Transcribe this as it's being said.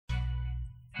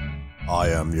I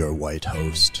am your white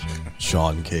host,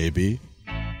 Sean KB,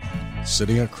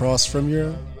 sitting across from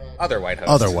your other white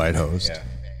host,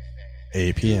 yeah.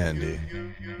 AP Andy.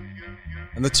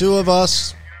 And the two of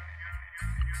us,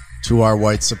 to our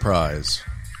white surprise,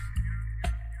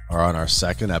 are on our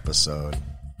second episode.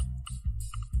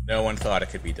 No one thought it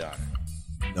could be done.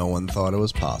 No one thought it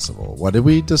was possible. What did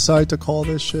we decide to call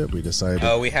this shit? We decided...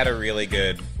 Oh, we had a really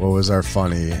good... What was our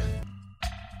funny...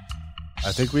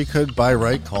 I think we could, by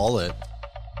right, call it,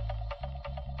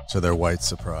 to their white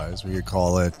surprise, we could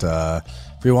call it,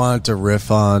 if we wanted to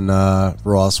riff on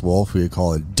Ross Wolf, we could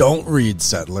call it Don't Read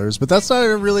Settlers, but that's not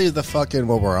really the fucking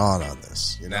what we're on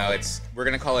this. You know? No, we're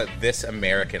going to call it This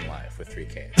American Life with 3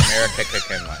 Ks. America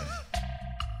Cookin' Life.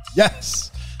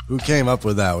 Yes! Who came up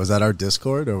with that? Was that our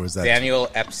Discord, or was that... Daniel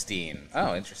Epstein.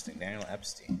 Oh, interesting. Daniel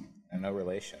Epstein. No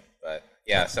relation, but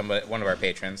yeah, one of our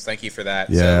patrons. Thank you for that.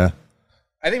 Yeah. So,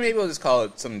 I think maybe we'll just call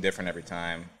it something different every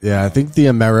time. Yeah, I think the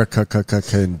America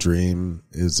Dream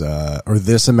is, or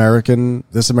This American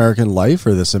Life,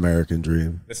 or This American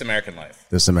Dream? This American Life.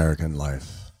 This American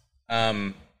Life.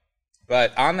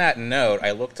 But on that note,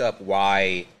 I looked up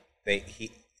why they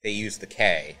used the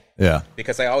K. Yeah.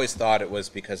 Because I always thought it was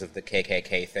because of the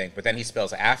KKK thing, but then he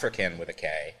spells African with a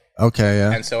K. Okay,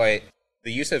 yeah. And so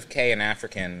the use of K in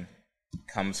African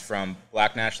comes from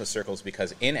black nationalist circles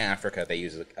because in Africa they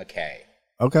use a K.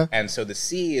 Okay. And so the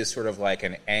C is sort of like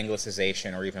an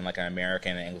anglicization or even like an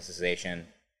American anglicization.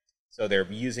 So they're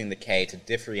using the K to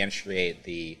differentiate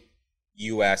the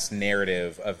U.S.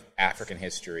 narrative of African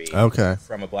history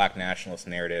from a black nationalist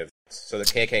narrative. So the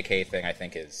KKK thing, I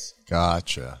think, is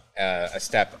gotcha. A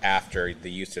step after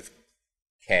the use of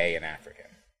K in African.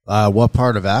 What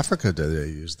part of Africa do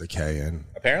they use the K in?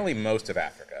 Apparently most of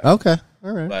Africa. Okay,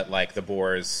 all right. But like the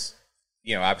Boers,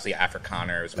 obviously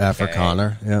Afrikaners.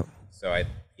 Afrikaner, yeah. So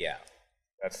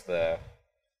that's the...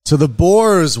 To the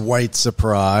Boers' white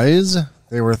surprise,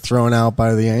 they were thrown out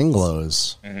by the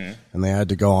Anglos, and they had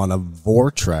to go on a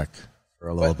Vortrek for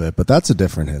a little bit, but that's a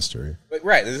different history. But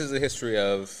right, this is the history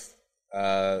of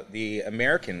the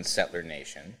American settler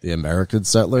nation. The American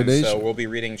settler nation? So we'll be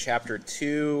reading chapter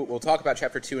 2. We'll talk about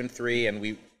chapter 2 and 3,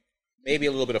 and maybe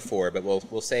a little bit of 4, but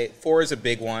we'll say 4 is a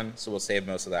big one, so we'll save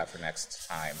most of that for next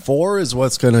time. 4 is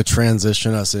what's going to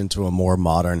transition us into a more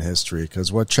modern history,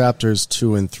 because what chapters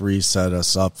 2 and 3 set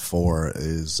us up for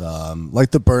is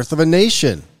like the birth of a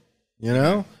nation,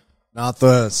 Not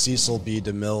the Cecil B.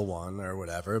 DeMille one or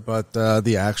whatever, but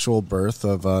the actual birth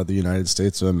of the United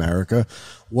States of America.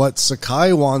 What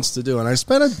Sakai wants to do, and I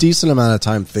spent a decent amount of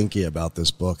time thinking about this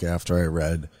book after I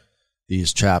read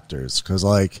these chapters, because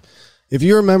if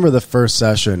you remember the first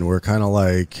session, we're kind of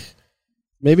like,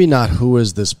 maybe not who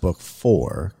is this book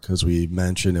for, because we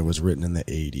mentioned it was written in the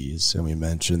 80s, and we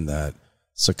mentioned that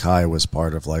Sakai was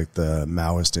part of the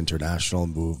Maoist International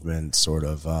movement, sort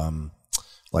of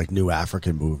new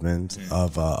African movement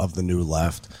of the New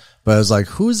Left. But it's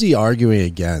who's he arguing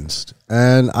against?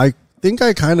 And I think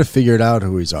I kind of figured out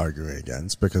who he's arguing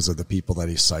against because of the people that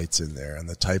he cites in there and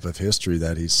the type of history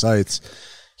that he cites.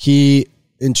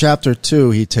 In chapter 2,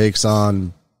 he takes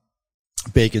on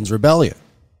Bacon's Rebellion,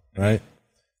 right?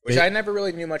 Which I never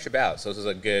really knew much about, so this is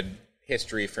a good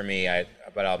history for me,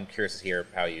 but I'm curious to hear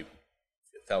how you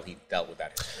felt he dealt with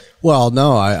that history. Well,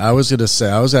 no, I was going to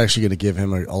say, I was actually going to give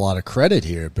him a lot of credit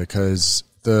here, because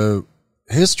the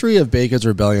history of Bacon's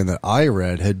Rebellion that I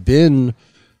read had been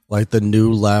the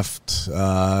New Left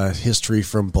history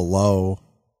from below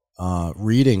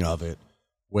reading of it,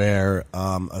 where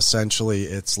essentially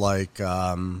it's like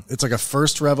a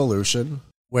first revolution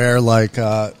where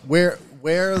where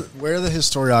the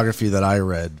historiography that I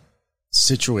read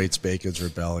situates Bacon's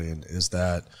Rebellion is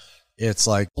that it's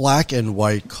black and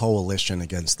white coalition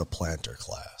against the planter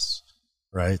class,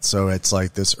 right? So it's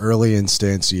this early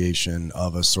instantiation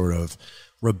of a sort of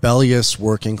rebellious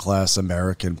working class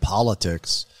American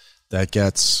politics that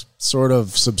gets sort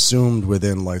of subsumed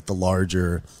within the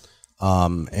larger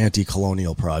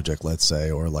anti-colonial project, let's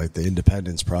say, or the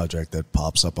independence project that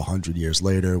pops up 100 years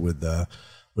later with the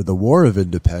War of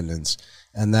Independence.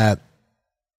 And that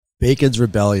Bacon's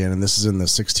Rebellion, and this is in the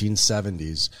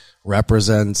 1670s,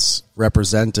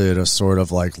 represented a sort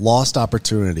of lost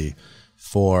opportunity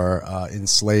for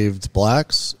enslaved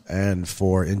blacks and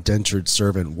for indentured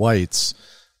servant whites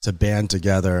to band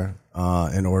together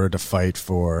in order to fight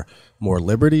for more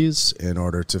liberties, in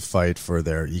order to fight for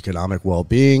their economic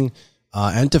well-being,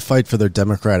 and to fight for their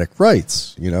democratic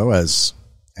rights, as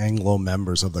Anglo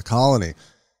members of the colony.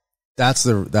 That's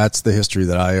the history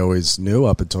that I always knew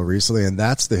up until recently, and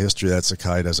that's the history that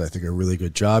Sakai does, I think, a really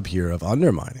good job here of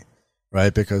undermining,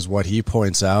 right? Because what he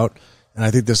points out, and I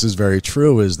think this is very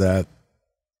true, is that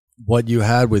what you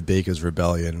had with Bacon's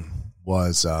Rebellion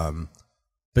was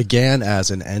began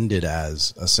as and ended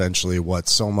as essentially what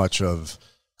so much of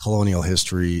colonial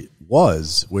history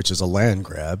was, which is a land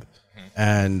grab,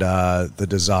 and the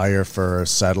desire for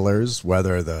settlers,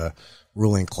 whether the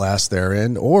ruling class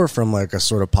therein or from like a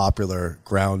sort of popular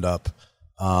ground up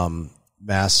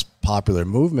mass popular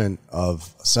movement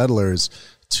of settlers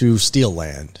to steal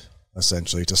land,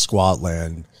 essentially to squat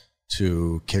land,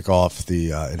 to kick off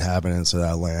the inhabitants of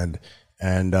that land,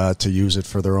 and to use it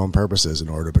for their own purposes in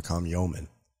order to become yeomen.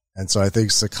 And so I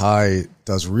think Sakai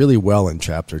does really well in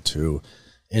chapter 2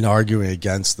 in arguing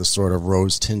against the sort of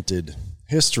rose-tinted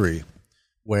history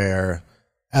where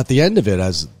at the end of it,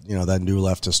 as you know, that new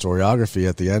left historiography,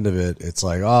 at the end of it, it's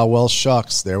like, oh, well,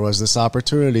 shucks, there was this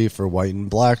opportunity for white and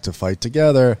black to fight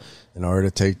together in order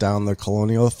to take down the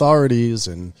colonial authorities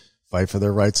and fight for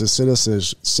their rights as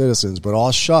citizens. But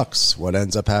all shucks, what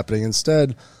ends up happening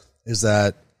instead is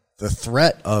that the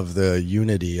threat of the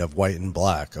unity of white and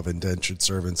black, of indentured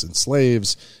servants and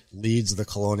slaves, leads the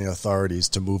colonial authorities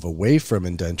to move away from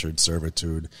indentured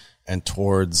servitude and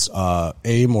towards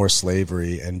A, more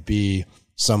slavery, and B,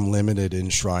 some limited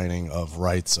enshrining of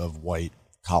rights of white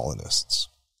colonists.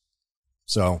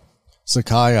 So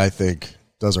Sakai, I think,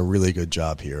 does a really good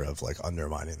job here of like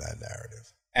undermining that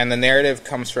narrative. And the narrative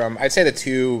comes from, I'd say the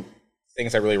two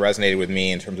things that really resonated with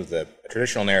me in terms of the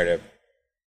traditional narrative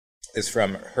is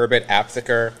from Herbert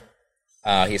Aptheker.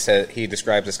 He said he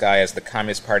describes this guy as the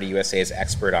Communist Party USA's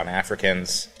expert on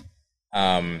Africans.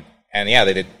 And yeah,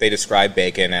 they describe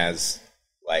Bakon as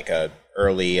like a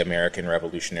early American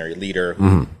revolutionary leader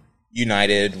who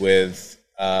united with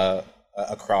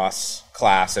across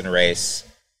class and race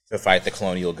to fight the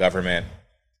colonial government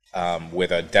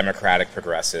with a democratic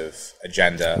progressive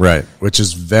agenda. Right, which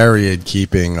is very in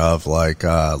keeping of like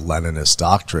Leninist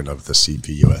doctrine of the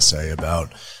CPUSA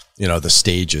about, you know, the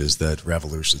stages that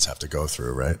revolutions have to go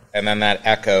through, right? And then that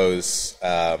echoes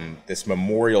this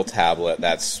memorial tablet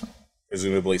that's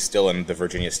presumably still in the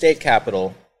Virginia state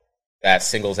capitol that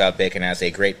singles out Bakon as a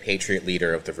great patriot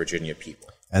leader of the Virginia people.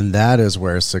 And that is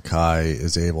where Sakai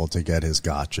is able to get his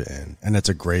gotcha in. And it's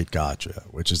a great gotcha,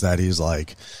 which is that he's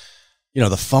like, you know,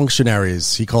 the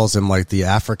functionaries, he calls him like the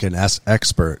African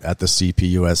expert at the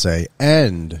CPUSA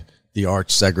and the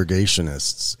arch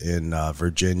segregationists in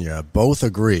Virginia both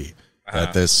agree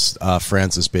that this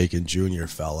Francis Bacon Jr.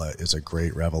 fella is a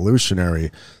great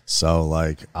revolutionary. So,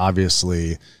 like,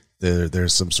 obviously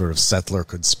there's some sort of settler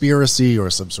conspiracy or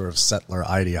some sort of settler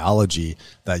ideology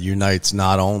that unites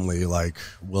not only like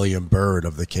William Byrd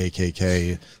of the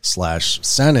KKK/Senate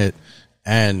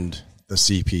and the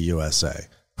CPUSA.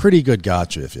 Pretty good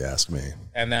gotcha, if you ask me.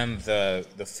 And then the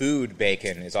food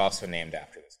Bakon is also named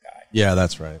after this guy. Yeah,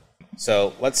 that's right.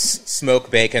 So let's smoke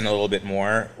Bakon a little bit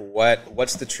more.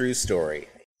 What's the true story?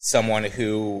 Someone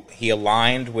who he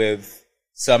aligned with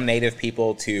some native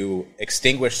people to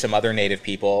extinguish some other native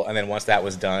people, and then once that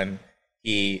was done,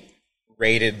 he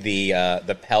raided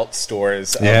the pelt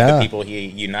stores of the people he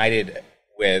united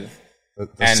with. The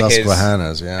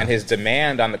Susquehannas, And his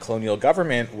demand on the colonial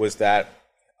government was that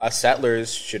us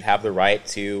settlers should have the right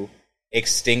to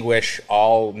extinguish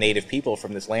all native people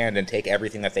from this land and take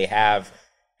everything that they have.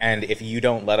 And if you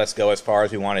don't let us go as far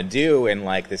as we want to do in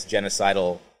like this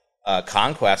genocidal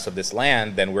conquest of this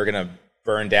land, then we're going to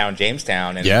burn down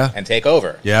Jamestown and take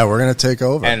over. Yeah, we're going to take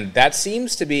over. And that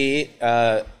seems to be,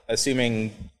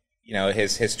 assuming, you know,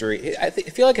 his history. I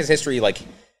feel like his history, like,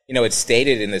 you know, it's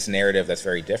stated in this narrative that's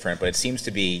very different, but it seems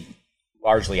to be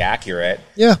largely accurate.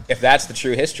 Yeah. If that's the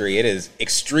true history, it is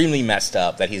extremely messed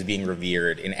up that he's being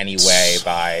revered in any way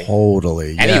by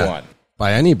anyone. Yeah.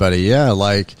 By anybody, yeah.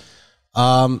 Like,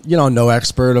 you know, no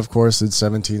expert, of course, in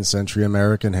 17th century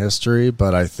American history,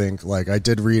 but I think, like, I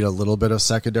did read a little bit of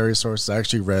secondary sources. I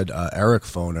actually read Eric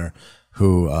Foner,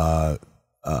 who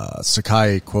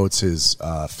Sakai quotes his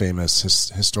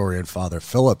famous historian father,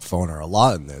 Philip Foner, a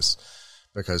lot in this,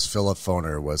 because Philip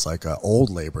Foner was like an old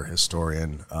labor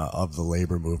historian of the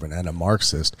labor movement and a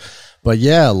Marxist. But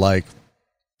yeah, like,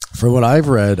 from what I've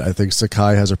read, I think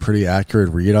Sakai has a pretty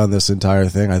accurate read on this entire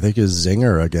thing. I think his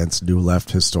zinger against New Left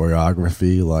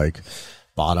historiography, like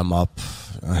bottom-up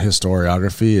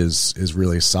historiography, is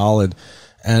really solid.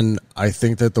 And I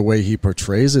think that the way he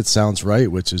portrays it sounds right,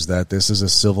 which is that this is a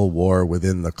civil war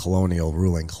within the colonial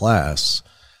ruling class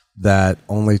that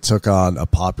only took on a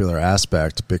popular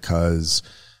aspect because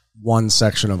one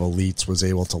section of elites was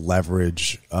able to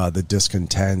leverage the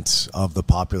discontent of the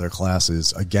popular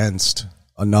classes against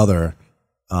another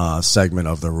segment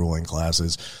of the ruling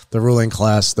classes. The ruling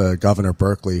class, the Governor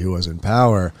Berkeley, who was in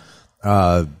power,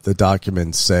 the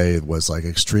documents say was like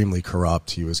extremely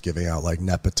corrupt. He was giving out like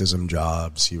nepotism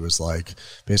jobs. He was like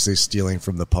basically stealing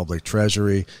from the public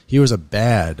treasury. He was a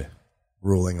bad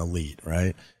ruling elite,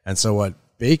 right? And so what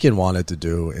Bakkkon wanted to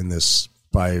do in this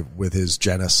with his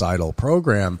genocidal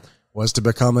program was to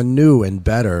become a new and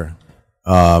better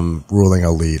ruling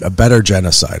elite, a better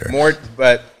genocider.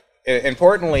 But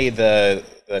importantly, the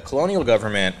colonial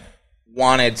government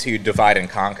wanted to divide and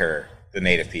conquer the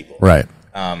native people, right?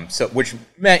 Which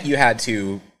meant you had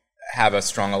to have a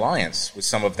strong alliance with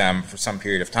some of them for some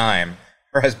period of time,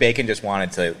 whereas Bakkkon just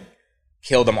wanted to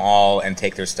kill them all and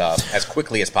take their stuff as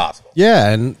quickly as possible.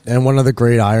 Yeah, and one of the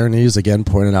great ironies, again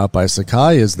pointed out by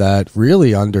Sakai, is that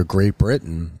really under Great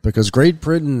Britain, because Great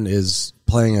Britain is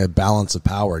playing a balance of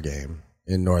power game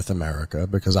in North America,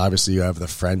 because obviously you have the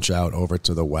French out over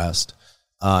to the west,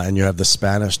 and you have the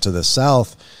Spanish to the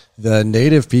south. The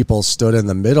native people stood in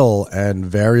the middle, and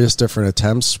various different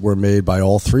attempts were made by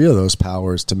all three of those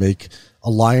powers to make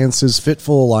alliances,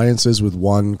 fitful alliances with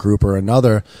one group or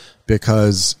another,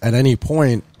 because at any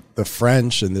point the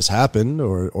French, and this happened,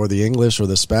 or the English or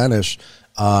the Spanish,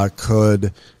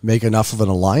 could make enough of an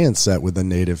alliance set with the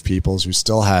native peoples who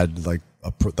still had like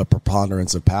the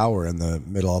preponderance of power in the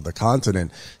middle of the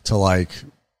continent to like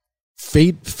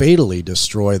fatally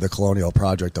destroy the colonial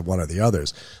project of one of the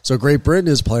others. So Great Britain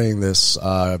is playing this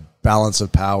balance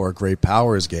of power, great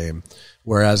powers game,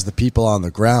 whereas the people on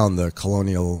the ground, the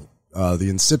colonial, the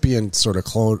incipient sort of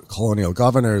colonial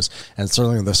governors, and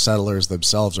certainly the settlers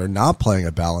themselves, are not playing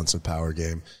a balance of power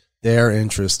game. Their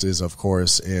interest is, of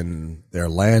course, in their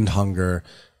land hunger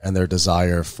and their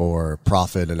desire for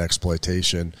profit and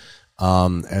exploitation.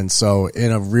 And so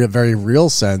in a very real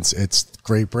sense, it's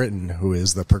Great Britain who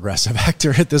is the progressive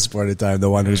actor at this point in time, the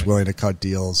one who's willing to cut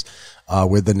deals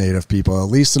with the native people, at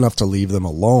least enough to leave them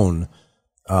alone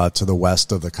to the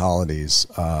west of the colonies,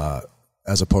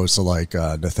 as opposed to like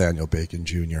Nathaniel Bacon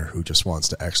Jr., who just wants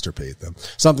to extirpate them.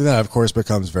 Something that, of course,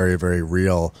 becomes very, very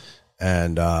real,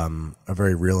 and a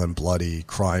very real and bloody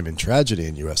crime and tragedy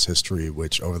in U.S. history,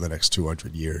 which over the next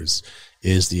 200 years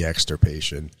is the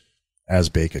extirpation, as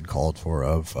Bakkkon called for,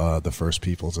 of the first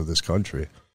peoples of this country.